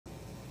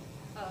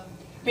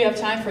We have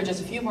time for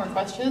just a few more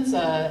questions.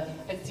 I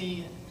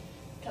see,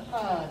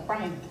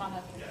 Brian, come on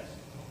up. Yes.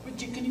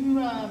 Can you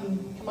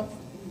come up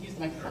and use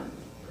the microphone?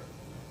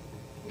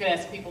 I'm going to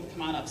ask people to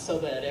come on up so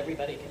that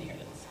everybody can hear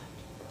this.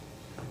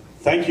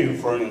 Thank you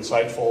for an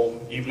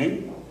insightful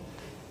evening.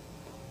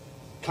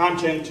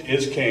 Content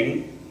is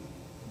king,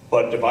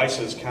 but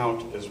devices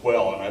count as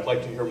well. And I'd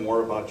like to hear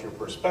more about your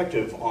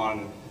perspective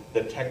on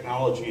the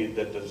technology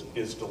that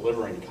is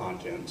delivering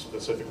content,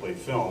 specifically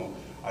film.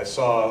 I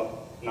saw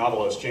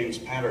novelist James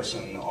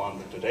Patterson on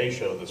the Today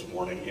Show this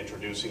morning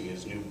introducing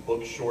his new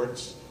book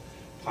shorts,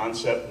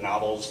 concept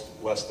novels,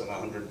 less than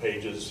 100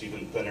 pages,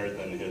 even thinner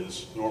than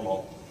his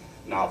normal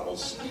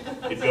novels.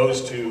 It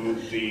goes to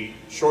the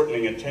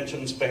shortening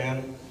attention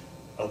span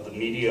of the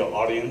media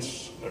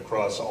audience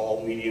across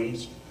all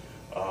mediums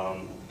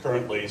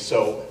currently.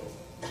 So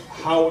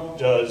how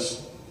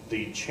does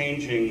the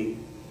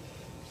changing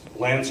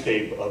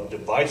landscape of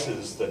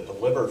devices that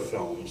deliver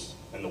films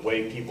and the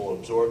way people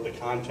absorb the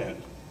content,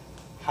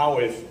 how,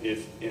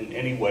 if in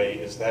any way,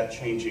 is that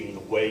changing the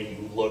way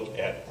you look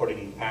at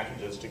putting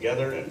packages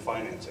together and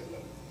financing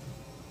them?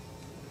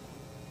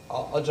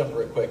 I'll jump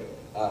real quick.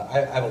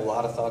 I have a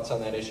lot of thoughts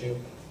on that issue.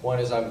 One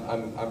is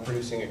I'm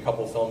producing a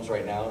couple films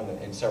right now,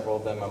 and several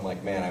of them I'm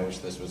like, man, I wish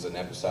this was an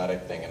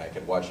episodic thing and I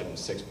could watch it in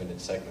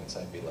 6-minute segments.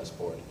 I'd be less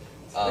bored.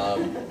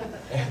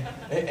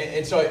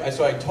 And so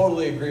I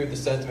totally agree with the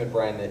sentiment,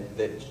 Brian,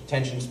 that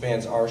attention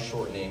spans are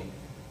shortening.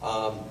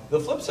 The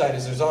flip side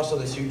is there's also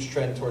this huge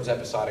trend towards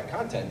episodic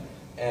content,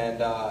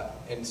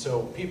 and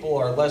so people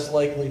are less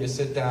likely to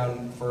sit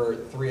down for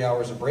 3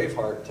 hours of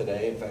Braveheart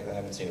today. In fact, I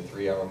haven't seen a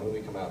 3-hour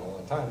movie come out in a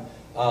long time.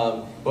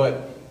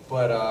 But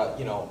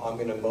you know, I'm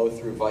going to mow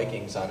through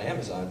Vikings on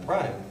Amazon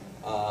Prime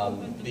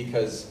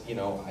because, you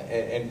know,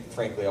 and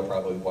frankly, I'll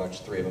probably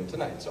watch 3 of them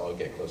tonight, so I'll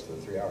get close to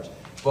the 3 hours.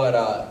 But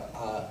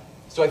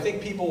so I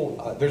think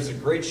people, there's a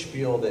great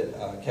spiel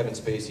that Kevin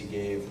Spacey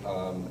gave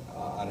on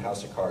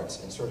House of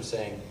Cards, and sort of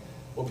saying,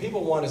 what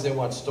people want is they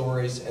want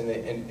stories,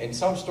 and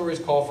some stories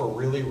call for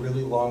really,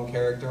 really long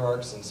character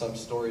arcs, and some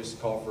stories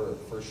call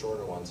for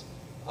shorter ones.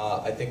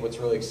 I think what's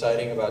really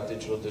exciting about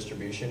digital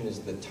distribution is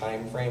the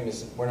time frame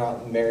is we're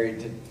not married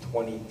to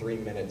 23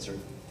 minutes or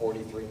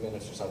 43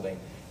 minutes or something.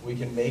 We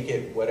can make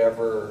it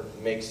whatever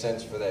makes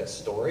sense for that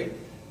story,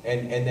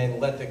 and then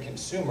let the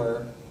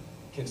consumer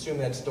consume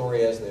that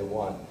story as they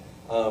want.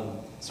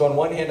 So on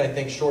one hand, I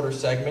think shorter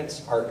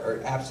segments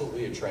are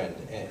absolutely a trend,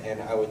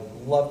 and I would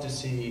love to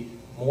see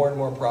more and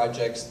more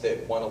projects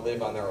that want to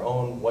live on their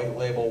own white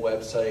label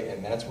website,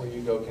 and that's where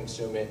you go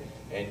consume it.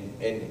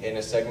 And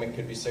a segment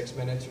could be 6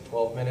 minutes or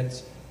 12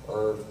 minutes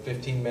or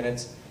 15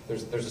 minutes.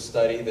 There's a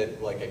study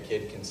that like a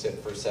kid can sit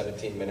for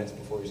 17 minutes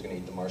before he's going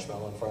to eat the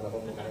marshmallow in front of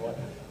him, no matter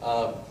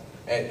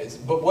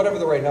what. But whatever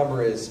the right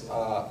number is,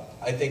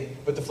 I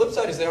think. But the flip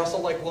side is they also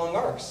like long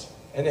arcs,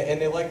 and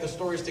they like the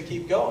stories to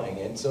keep going.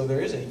 And so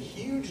there is a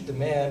huge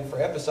demand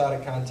for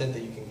episodic content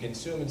that you can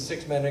consume in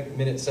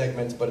 6-minute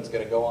segments, but it's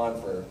going to go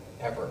on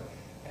forever.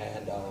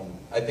 And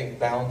I think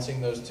balancing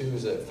those two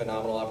is a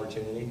phenomenal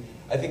opportunity.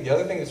 I think the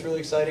other thing that's really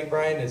exciting,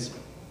 Brian, is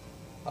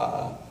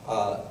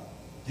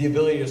the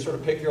ability to sort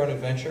of pick your own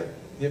adventure,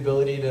 the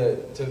ability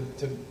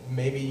to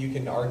maybe you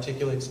can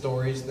articulate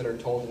stories that are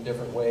told in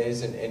different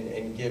ways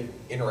and give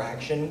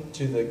interaction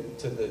to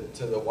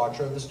the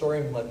watcher of the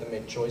story and let them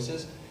make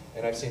choices.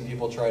 And I've seen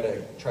people try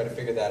to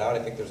figure that out. I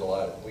think there's a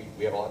lot.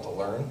 We have a lot to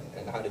learn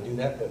and how to do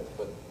that,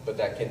 but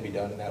that can be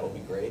done, and that'll be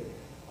great.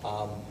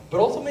 But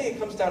ultimately, it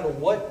comes down to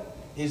what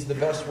is the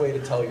best way to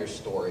tell your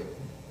story.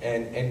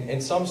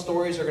 And some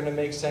stories are going to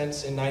make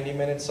sense in 90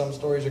 minutes, some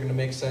stories are going to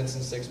make sense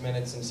in 6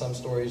 minutes, and some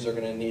stories are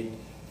going to need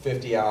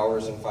 50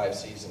 hours and 5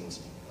 seasons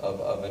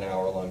of an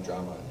hour-long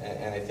drama.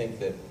 And I think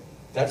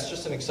that's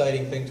just an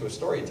exciting thing to a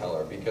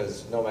storyteller,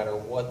 because no matter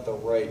what the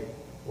right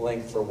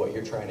length for what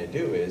you're trying to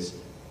do is,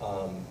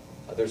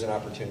 there's an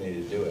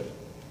opportunity to do it.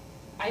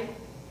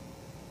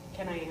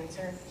 Can I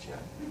answer? Sure.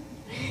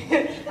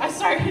 I'm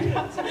sorry.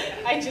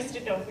 I just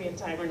didn't know if we had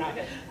time or not.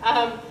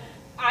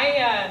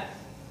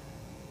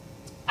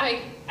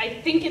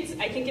 I think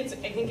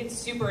it's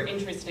super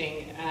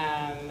interesting,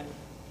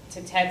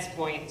 to Ted's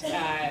point,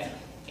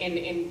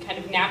 in kind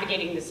of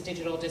navigating this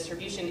digital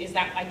distribution, is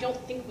that I don't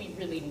think we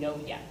really know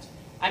yet.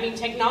 I mean,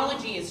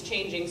 technology is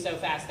changing so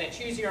fast that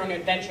choose your own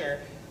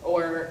adventure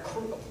or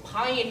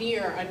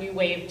pioneer a new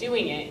way of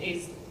doing it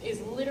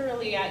is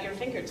literally at your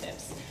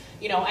fingertips.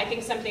 You know, I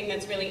think something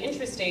that's really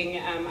interesting,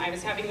 I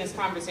was having this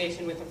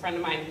conversation with a friend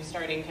of mine who's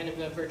starting kind of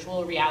a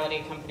virtual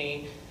reality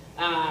company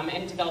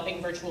and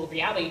developing virtual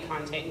reality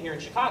content here in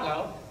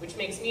Chicago, which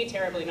makes me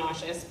terribly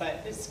nauseous,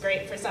 but it's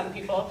great for some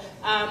people.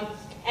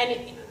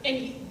 And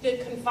the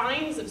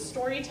confines of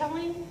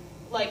storytelling,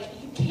 like,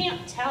 you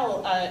can't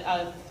tell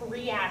a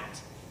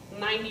 3-act,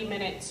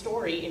 90-minute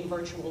story in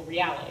virtual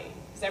reality,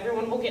 because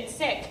everyone will get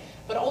sick.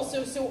 But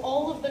also, so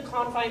all of the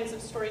confines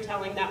of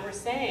storytelling that we're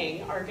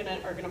saying are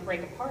gonna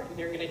break apart, and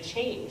they're gonna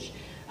change.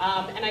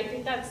 And I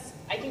think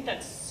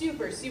that's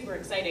super, super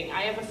exciting.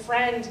 I have a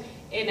friend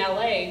in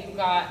LA who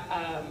got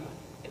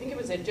think it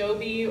was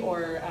Adobe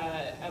or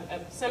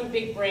some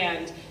big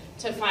brand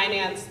to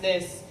finance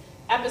this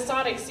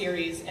episodic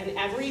series, and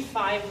every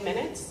 5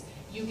 minutes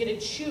you get to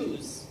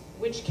choose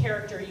which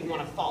character you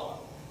want to follow.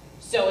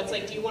 So it's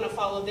like, do you want to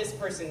follow this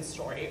person's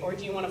story, or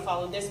do you want to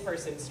follow this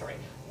person's story?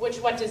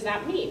 What does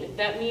that mean?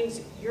 That means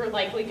you're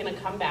likely going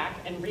to come back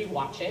and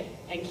rewatch it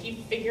and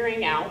keep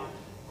figuring out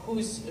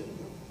who's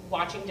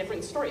watching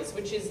different stories,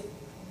 which is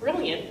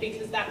brilliant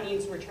because that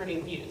means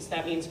returning views,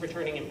 that means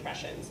returning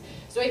impressions.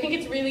 So I think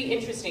it's really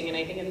interesting, and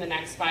I think in the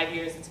next 5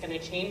 years it's going to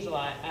change a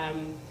lot.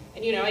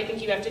 And you know, I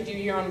think you have to do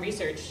your own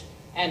research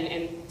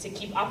and to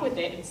keep up with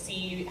it and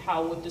see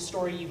how the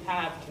story you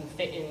have can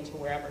fit into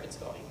wherever it's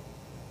going.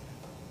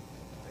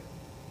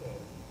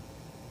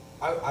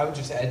 I would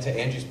just add to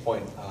Angie's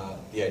point,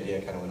 the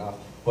idea kind of went off,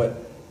 but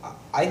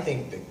I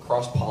think that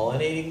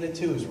cross-pollinating the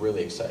two is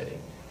really exciting.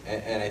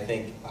 And I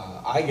think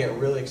I get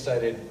really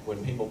excited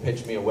when people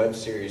pitch me a web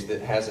series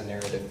that has a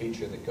narrative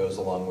feature that goes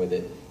along with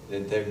it,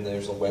 that then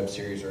there's a web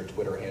series or a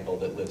Twitter handle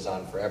that lives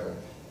on forever.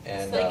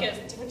 And, it's like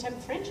a different type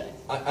of franchise.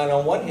 And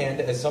on one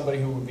hand, as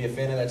somebody who would be a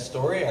fan of that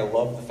story, I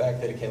love the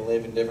fact that it can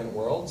live in different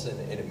worlds, and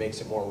it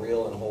makes it more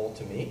real and whole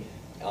to me.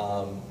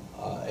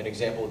 An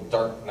example of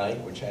Dark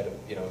Knight, which had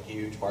a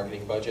huge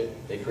marketing budget.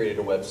 They created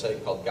a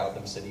website called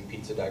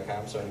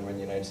GothamCityPizza.com. So anywhere in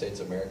the United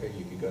States of America,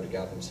 you could go to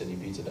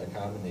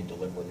GothamCityPizza.com and they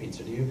deliver a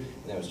pizza to you.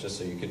 And that was just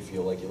so you could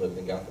feel like you lived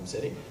in Gotham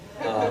City.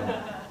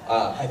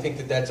 I think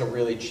that that's a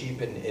really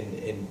cheap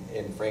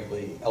and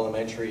frankly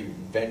elementary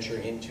venture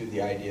into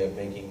the idea of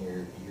making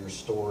your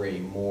story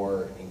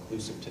more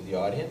inclusive to the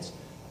audience.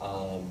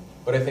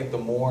 But I think the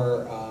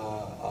more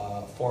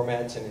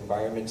formats and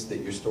environments that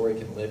your story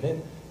can live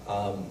in,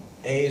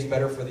 A, is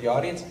better for the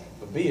audience,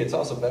 but B, it's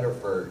also better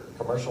for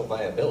commercial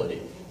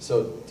viability.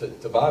 So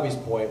to Bobby's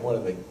point, one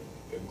of the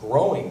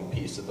growing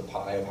piece of the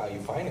pie of how you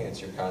finance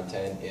your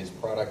content is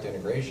product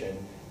integration,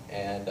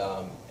 and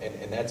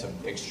that's an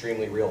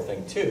extremely real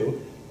thing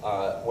too.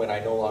 When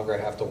I no longer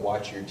have to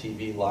watch your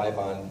TV live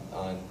on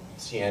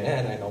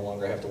CNN, I no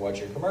longer have to watch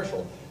your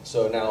commercial.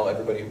 So now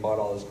everybody who bought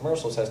all those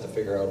commercials has to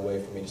figure out a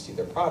way for me to see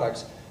their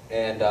products.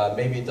 And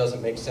maybe it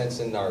doesn't make sense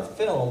in our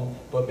film,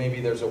 but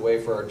maybe there's a way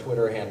for our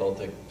Twitter handle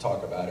to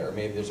talk about it, or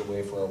maybe there's a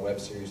way for our web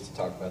series to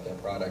talk about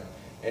that product.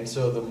 And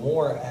so the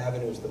more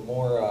avenues, the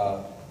more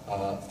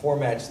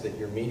formats that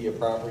your media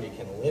property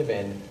can live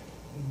in,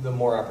 the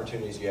more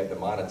opportunities you have to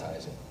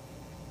monetize it.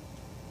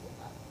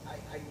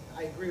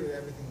 I agree with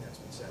everything that's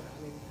been said.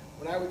 I mean,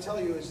 what I would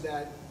tell you is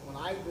that when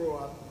I grew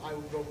up, I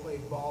would go play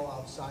ball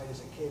outside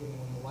as a kid, and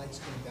when the lights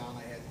came down,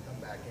 I had to come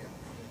back in.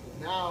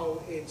 Now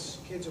it's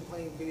kids are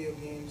playing video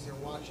games, they're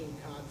watching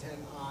content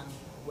on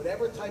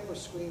whatever type of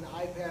screen,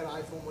 iPad,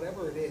 iPhone,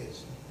 whatever it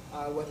is,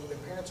 whether their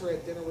parents are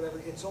at dinner, whatever.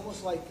 It's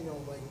almost like, you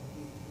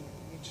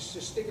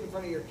just stick it in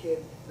front of your kid,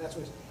 and that's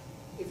what it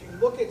is. If you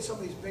look at some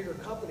of these bigger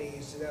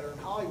companies that are in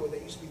Hollywood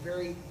that used to be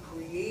very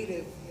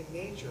creative in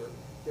nature,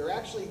 they're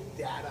actually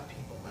data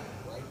people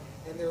now, right?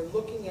 And they're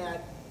looking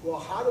at, well,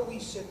 how do we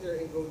sit there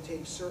and go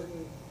take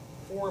certain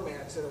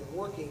formats that are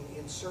working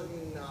in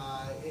certain,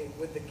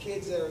 with the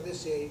kids that are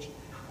this age,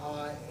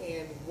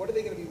 and what are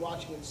they going to be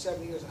watching in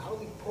 7 years, and how do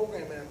we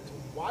program them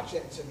to watch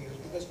that in 7 years?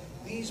 Because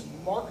these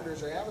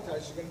marketers or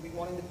advertisers are going to be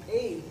wanting to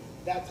pay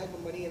that type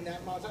of money in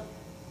that amount of time.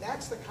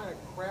 That's the kind of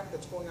crap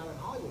that's going on in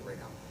Hollywood right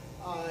now,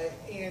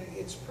 and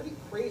it's pretty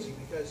crazy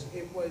because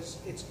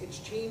it's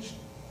changed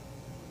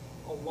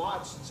a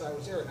lot since I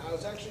was there. And I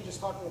was actually just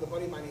talking with a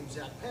buddy of mine named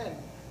Zach Penn,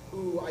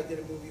 who I did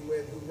a movie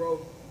with, who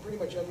wrote pretty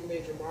much every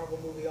major Marvel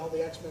movie, all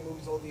the X-Men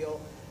movies, the whole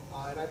deal,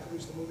 and I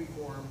produced a movie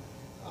for him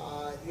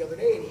the other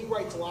day, and he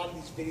writes a lot of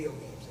these video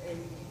games. And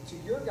to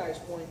your guy's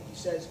point, he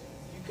says,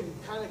 you can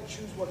kind of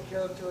choose what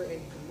character and you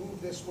can move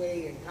this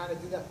way and kind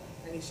of do that.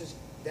 And he says,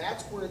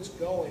 that's where it's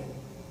going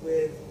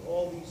with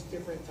all these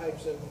different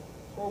types of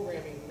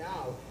programming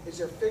now, is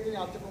they're figuring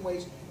out different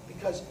ways,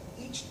 because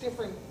each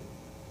different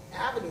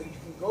avenue you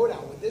can go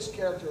down with this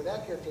character or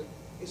that character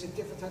is a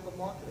different type of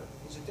marketer,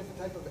 is a different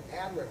type of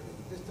ad revenue.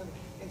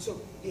 And so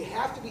you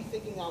have to be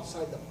thinking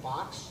outside the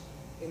box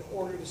in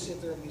order to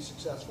sit there and be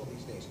successful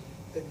these days.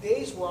 The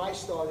days where I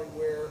started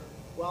where,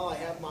 well, I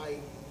have my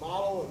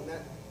model and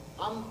that,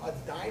 I'm a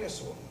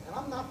dinosaur, and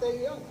I'm not that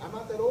young, I'm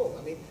not that old.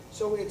 I mean,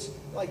 so it's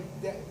like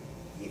that,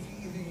 if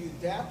either you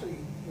adapt or you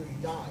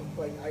die.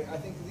 But I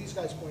think to these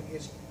guys' point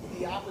is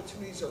the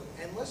opportunities are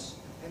endless,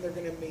 and they're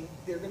going to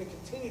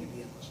continue to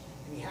be endless.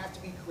 And you have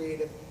to be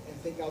creative and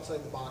think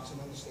outside the box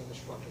and understand the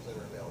structures that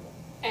are available.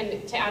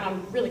 And to add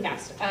on really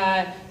fast,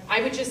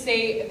 I would just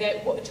say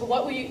that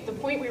to the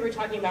point we were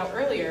talking about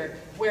earlier,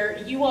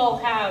 where you all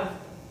have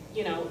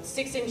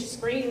 6-inch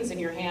screens in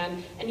your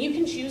hand, and you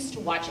can choose to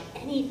watch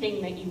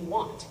anything that you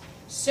want.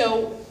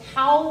 So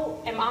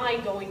how am I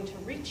going to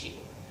reach you?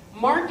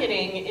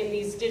 Marketing in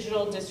these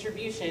digital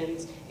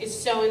distributions is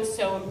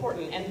so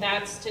important, and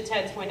that's, to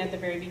Ted's point at the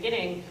very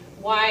beginning,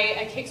 why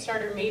a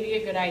Kickstarter may be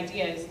a good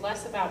idea is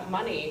less about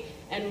money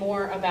and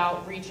more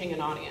about reaching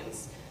an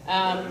audience.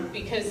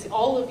 Because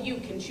all of you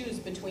can choose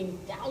between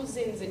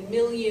thousands and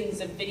millions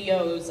of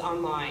videos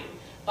online.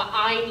 but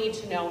I need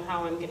to know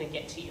how I'm going to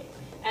get to you.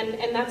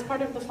 And that's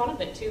part of the fun of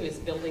it too, is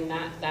building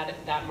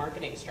that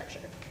marketing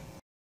structure.